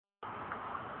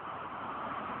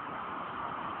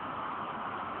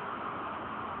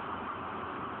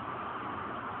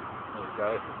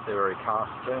go. Let's see where he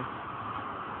casts to.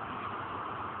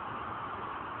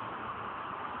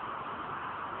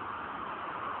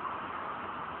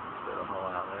 Bit of a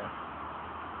hole out there.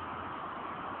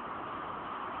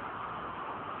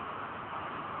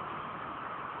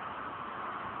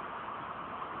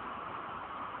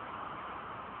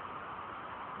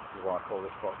 This is why I call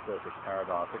this spot Surfers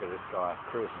Paradise. Look at this guy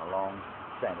cruising along,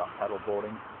 stand-up paddle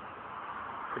boarding.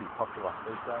 Pretty popular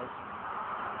these days.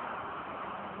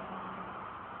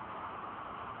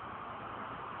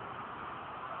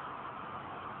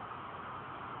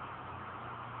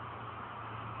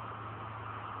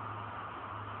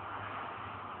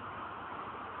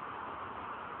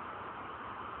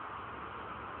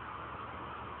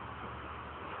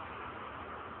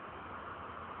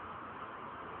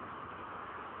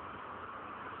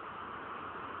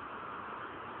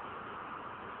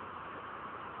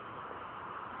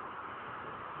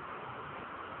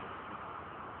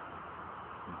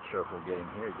 Not sure if we'll get him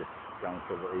here, just going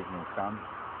for the evening sun.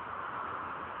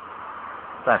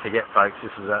 Don't forget folks,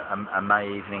 this is a May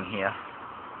evening here.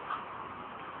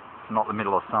 It's not the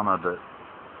middle of summer, but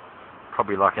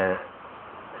probably like an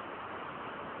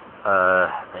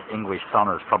English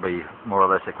summer is probably more or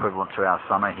less equivalent to our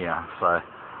summer here. So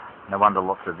no wonder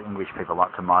lots of English people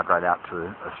like to migrate out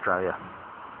to Australia.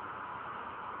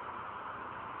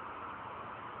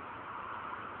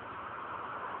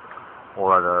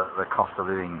 Although the cost of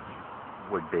living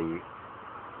would be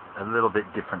a little bit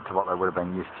different to what they would have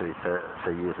been used to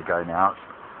years ago now.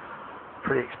 It's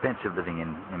pretty expensive living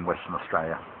in Western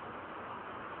Australia.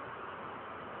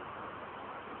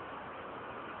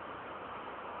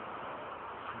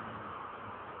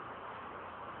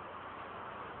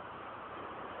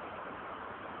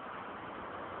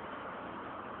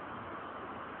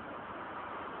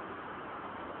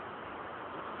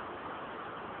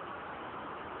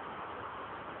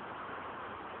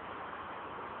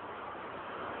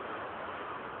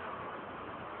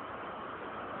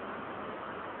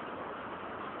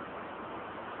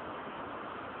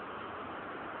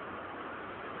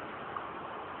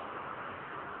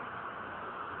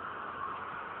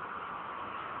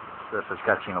 Surfers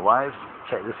catching the waves.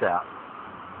 Check this out.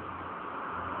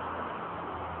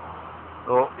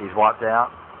 Oh, he's wiped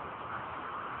out.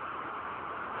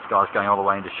 This guy's going all the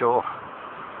way into shore.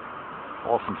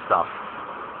 Awesome stuff.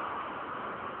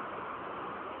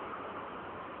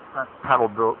 That paddle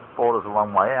board is a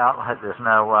long way out. I hope there's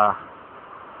no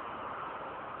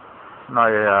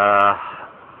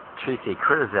cheeky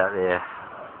critters out there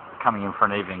coming in for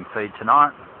an evening feed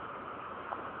tonight.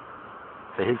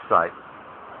 For his sake.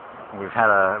 We've had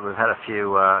a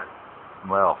few.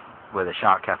 Well, we're the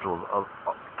shark capital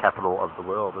of the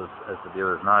world, as the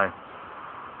viewers know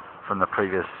from the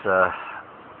previous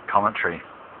commentary.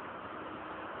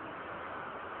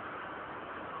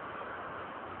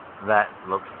 That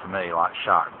looks to me like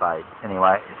shark bait.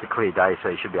 Anyway, it's a clear day, so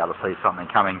you should be able to see something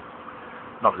coming.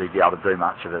 Not that you'd be able to do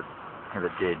much of it if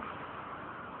it did.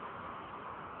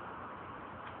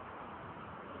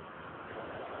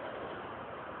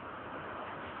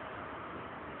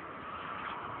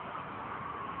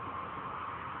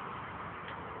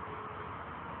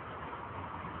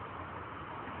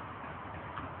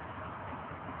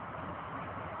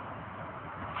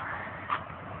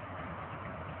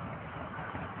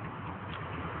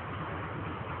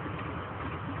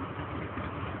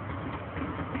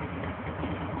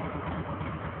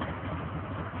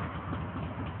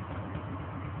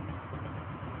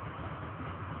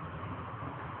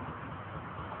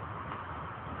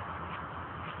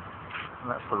 And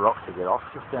that's the rock to get off,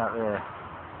 just out there.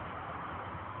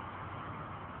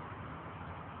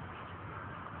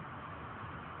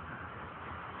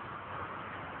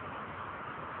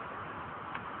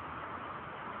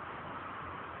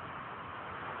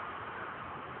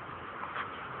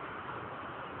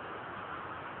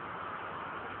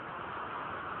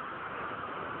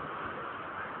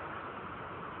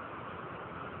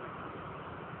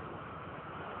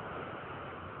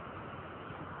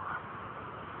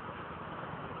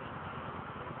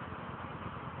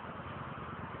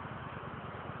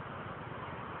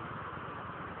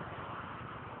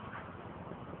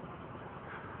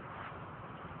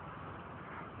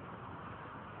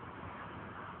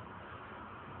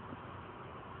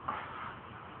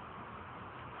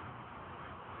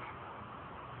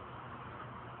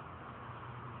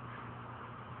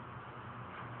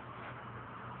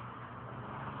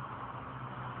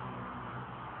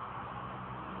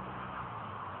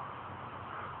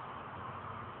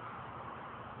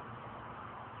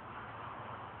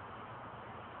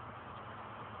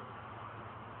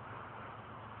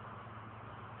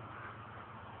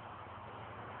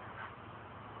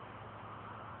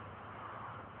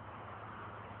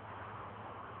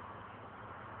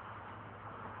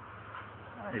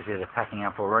 is either packing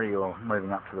up already or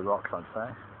moving up to the rocks, I'd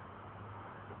say.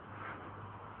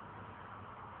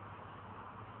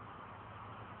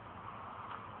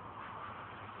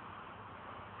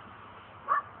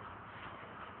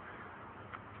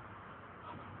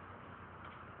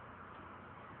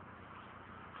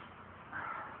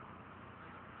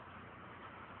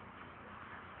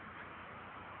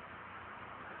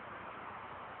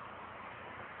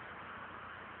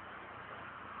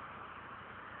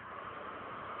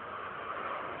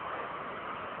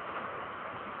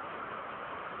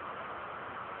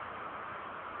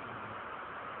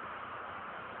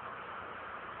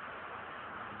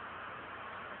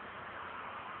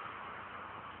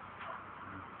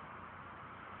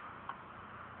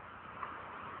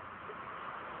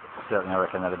 Certainly, I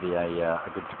reckon that'd be a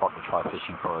good spot to try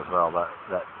fishing for as well.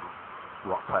 That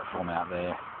rock platform out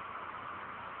there.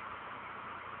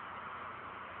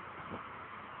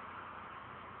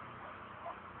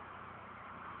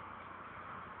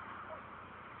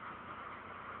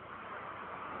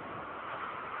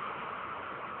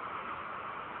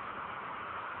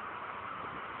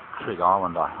 Trig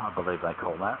Island, I believe they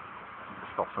call that.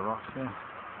 Just off the rocks there.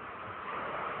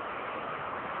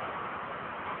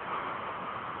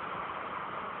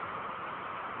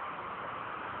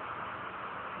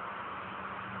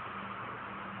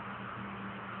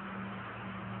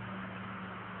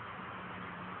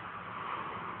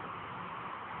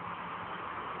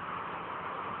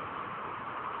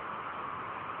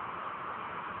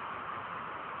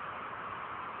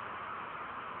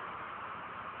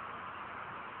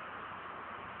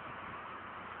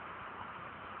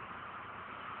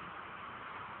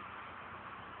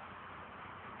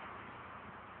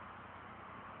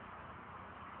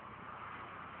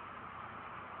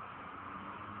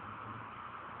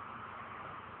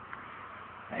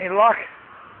 Any luck?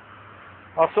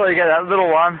 I saw you get that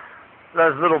little one. That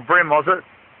was little brim, was it?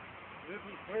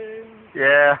 Little brim.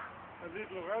 Yeah. A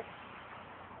little rat.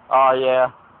 Oh, yeah.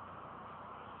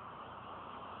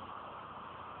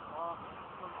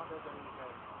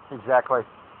 Exactly.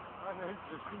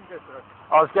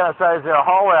 I was going to say, is there a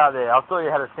hole out there? I thought you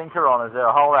had a sinker on. Is there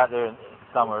a hole out there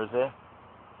somewhere, is there?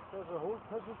 There's a whole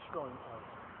passage going out.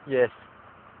 Yes.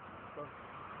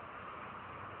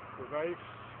 The waves.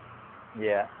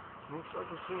 Yeah. Moves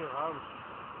everything around.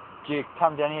 Do you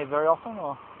come down here very often,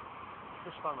 or?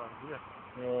 This time I'm here.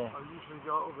 Yeah. I usually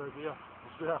go over there.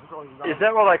 I'm going down. Is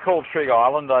that what they call Trig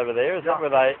Island over there? Is that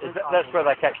where they? That's where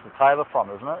they catch the tailor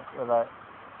from, isn't it? Where they?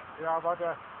 Yeah, but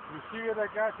you see where the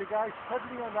guys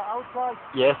paddling on the outside?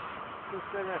 Yes. Just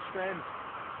then I stand.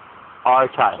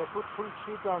 Okay. They put full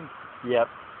suit on.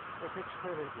 Yep. They fix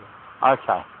perfectly.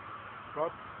 Okay.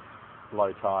 But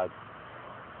low tide.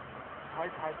 high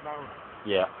tide now.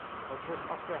 Yeah. But just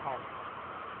after high.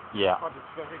 Yeah. But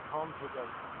it's very calm today.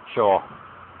 Sure.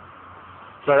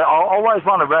 So I always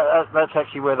wonder, that's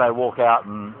actually where they walk out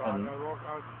and they walk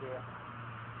out there.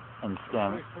 And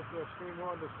stand. They're still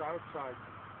more on the south side.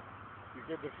 You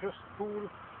get the first pool,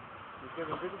 you get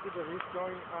a little bit of reef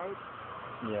going out.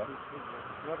 Yeah.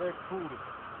 It's not a pool.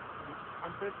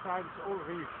 On that side it's all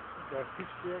reef. There's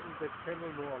fish there in that channel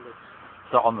more or less.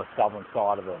 So on the southern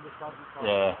side of it. On the southern side.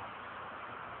 Yeah.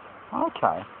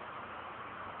 Okay.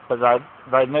 But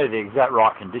they'd know the exact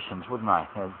right conditions, wouldn't they?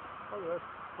 Oh yes,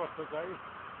 but today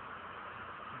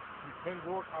you can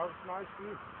walk out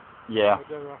nicely. Yeah.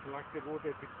 Like the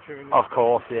water picture. Of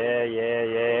course,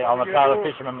 yeah. I'm a tailor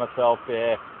fisherman myself,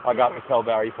 yeah. I got to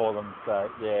Kalbarri for them, so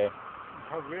yeah.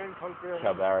 Where in Kalbarri?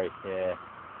 Kalbarri, yeah.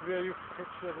 Where you catch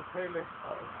the tailor?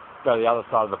 Go to the other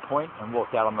side of the point and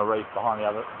walk out on the reef behind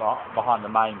the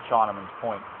main Chinaman's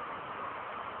Point.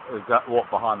 Walk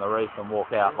behind the reef and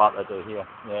walk out like they do here,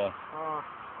 yeah.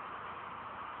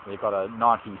 We got a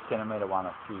 90 centimetre one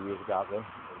a few years ago up there.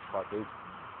 It was quite big.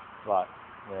 But,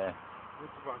 yeah.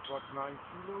 It's about, what, 9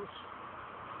 kilos?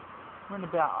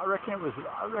 I reckon it was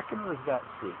about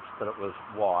 6, but it was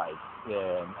wide,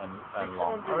 yeah, and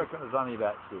long. I reckon it was only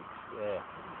about 6, yeah.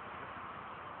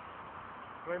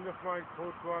 A friend of mine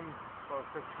caught one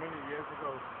many years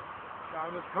ago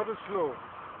down at Cottesloe.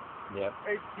 Yep.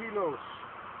 8 kilos.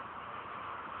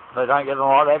 They don't get them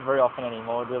like that very often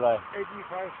anymore, do they?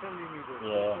 85 centimeters.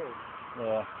 Yeah.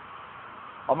 Yeah.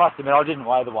 I must admit, I didn't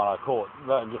weigh the one I caught.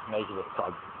 I just measured it, so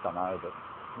I don't know, but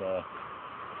yeah.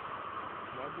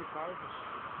 95?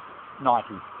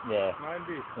 90, yeah.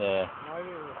 90? Yeah.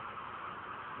 90.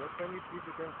 Not many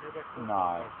people can say that.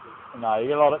 No,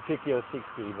 you get a lot at 50 or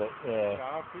 60, but yeah.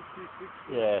 Yeah, 50,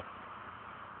 60. Yeah.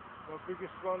 My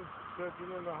biggest one,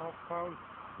 13.5 pounds.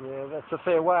 Yeah, that's a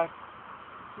fair whack.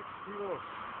 6 kilos.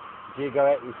 Do you go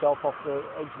out yourself off the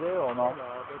edge there or not? No,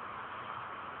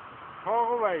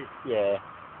 far away. Yeah.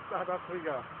 South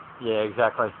Africa. Yeah,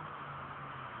 exactly.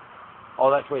 Oh,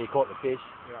 that's where you caught the fish?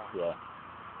 Yeah. Yeah.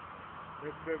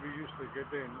 That's where we used to get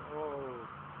in. Oh,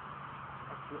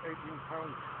 up to 18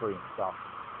 pounds. Brilliant stuff.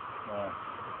 Yeah. You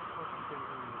can't eat them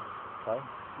anymore. Okay?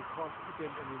 You can't eat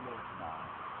them anymore. No.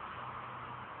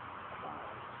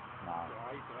 No.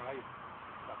 Dry.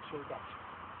 That's so Dutch.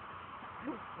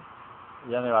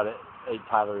 The only way to eat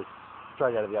tailor is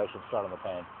straight out of the ocean, straight on the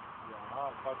pan. Yeah,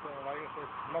 but like I said,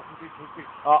 mustn't be too big.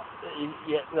 Oh,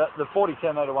 yeah, the 40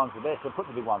 centimetre one's the best, so put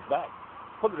the big ones back.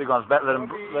 Put the big ones back, let them...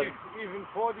 Even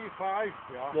 45,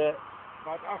 yeah. Yeah.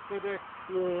 But after that...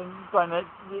 Yeah, but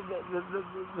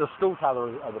the school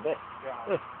tailor are the best.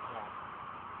 Yeah. Yeah.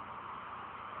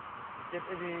 Get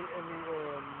any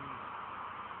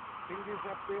fingers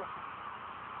up there?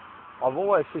 I've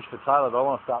always fished for tailor, but I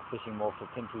want to start fishing more for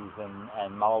pinkies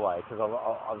and mulloway, because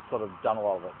I've sort of done a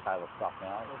lot of the tailor stuff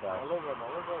now. So. Mulloway,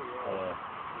 yeah.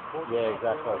 Yeah,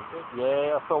 exactly.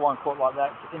 Yeah, I saw one caught like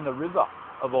that in the river,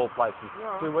 of all places,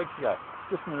 2 weeks ago.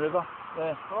 Just in the river,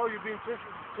 yeah. Oh, you've been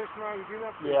fishing now, you've been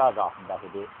up there? Yeah, I got him back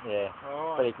a bit, yeah.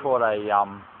 Oh, but he caught a,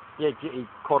 he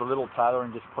caught a little tailor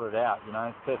and just put it out, you know,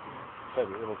 perfect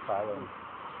little tailor. And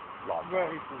like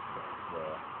very good.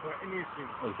 Yeah. For anything.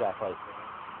 Exactly.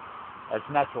 It's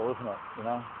natural, isn't it, you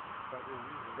know? But it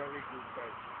is very good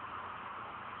bait.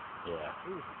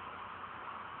 Yeah. Ooh.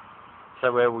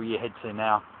 So where will you head to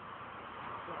now?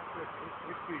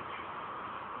 Which beach?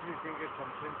 You can get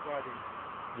some tent riding.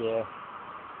 Yeah.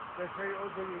 They say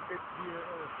also you get here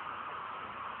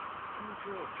King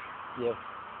George. Yeah.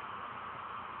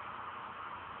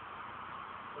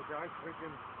 The guys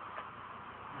reckon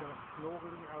they're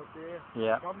snorkeling out there.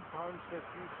 Yeah. Sometimes they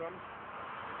see some.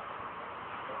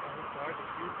 I've tried a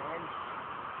few times.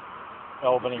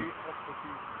 Albany.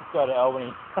 Let's go to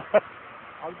Albany.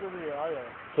 Albany, yeah.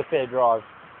 It's a fair drive.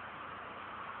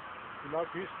 You know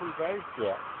Peaceful Bay?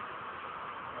 Yeah.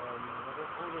 What do they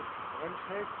call it?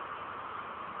 Remshead?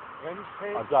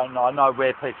 Remshead? I don't know. I know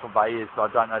where Peaceful Bay is,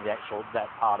 but I don't know the actual, that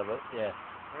part of it. Yeah.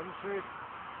 Remshead?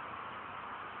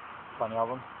 Plenty of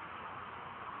them.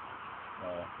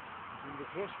 Yeah. In the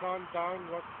first time down,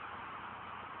 what,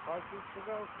 5 weeks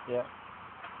ago? Yeah.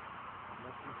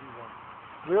 Not even one.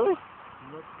 Really?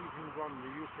 Not even one. We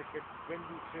used to get 20,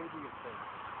 30 a day.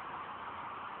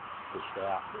 Fished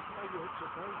out. Just now you hit your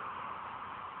phone.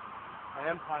 I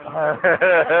am fine.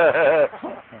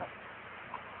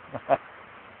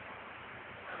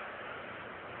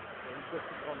 Just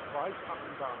on twice up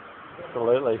and down.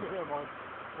 Absolutely.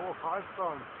 4 or 5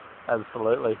 times.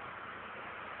 Absolutely.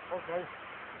 Okay.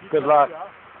 Good luck.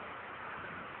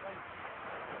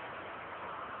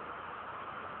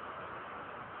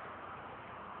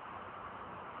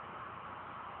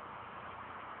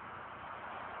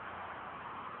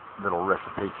 Little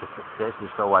recipe to success,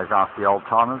 just always ask the old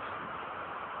timers.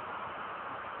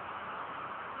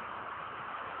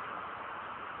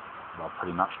 They'll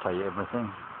pretty much tell you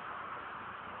everything.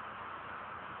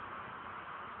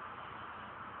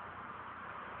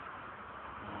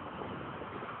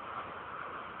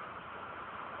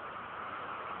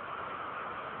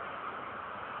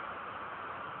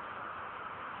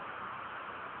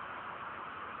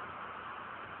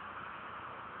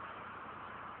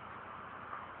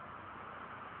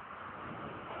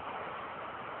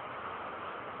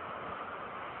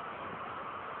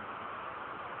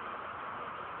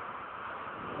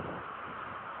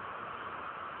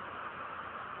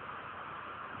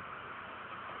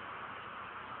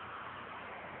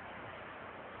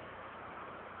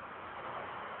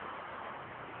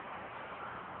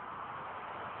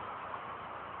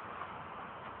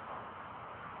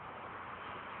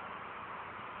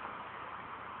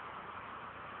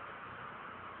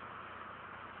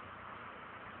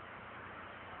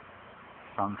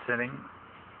 Sun setting.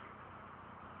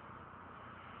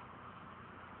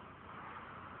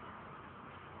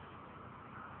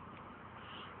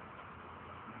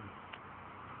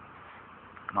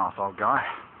 Nice old guy.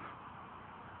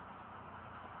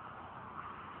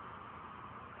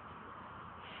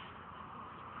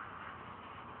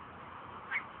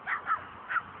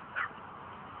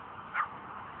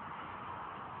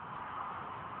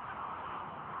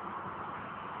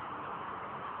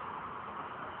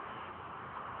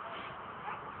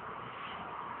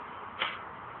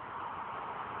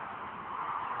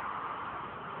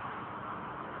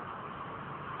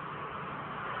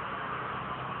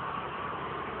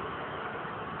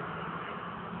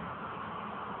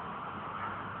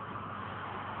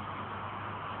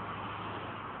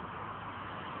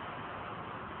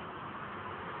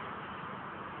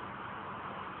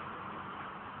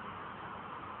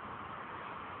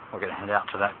 we're going to head out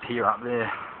to that pier up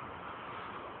there.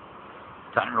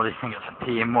 Don't really think it's a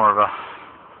pier, more of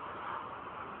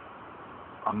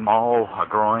a mole, a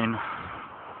groin.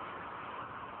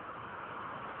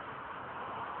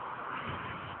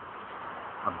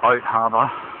 A boat harbour.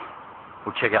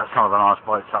 We'll check out some of the nice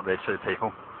boats up there too,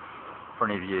 people. For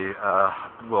any of you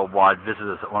worldwide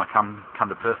visitors that want to come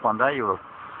to Perth one day,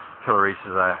 Hillary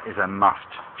is a must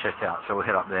check out. So we'll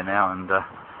head up there now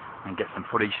and get some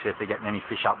footage, see if they're getting any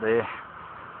fish up there.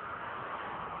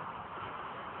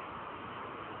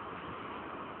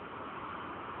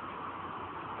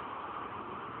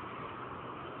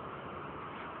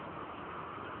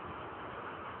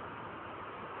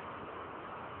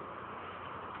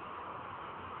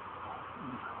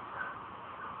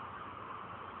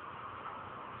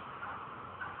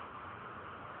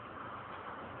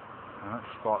 That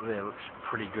spot there looks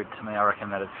pretty good to me. I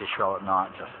reckon that'd fish well at night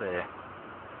just there.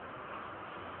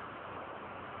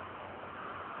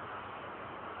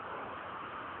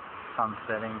 Sun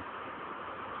setting.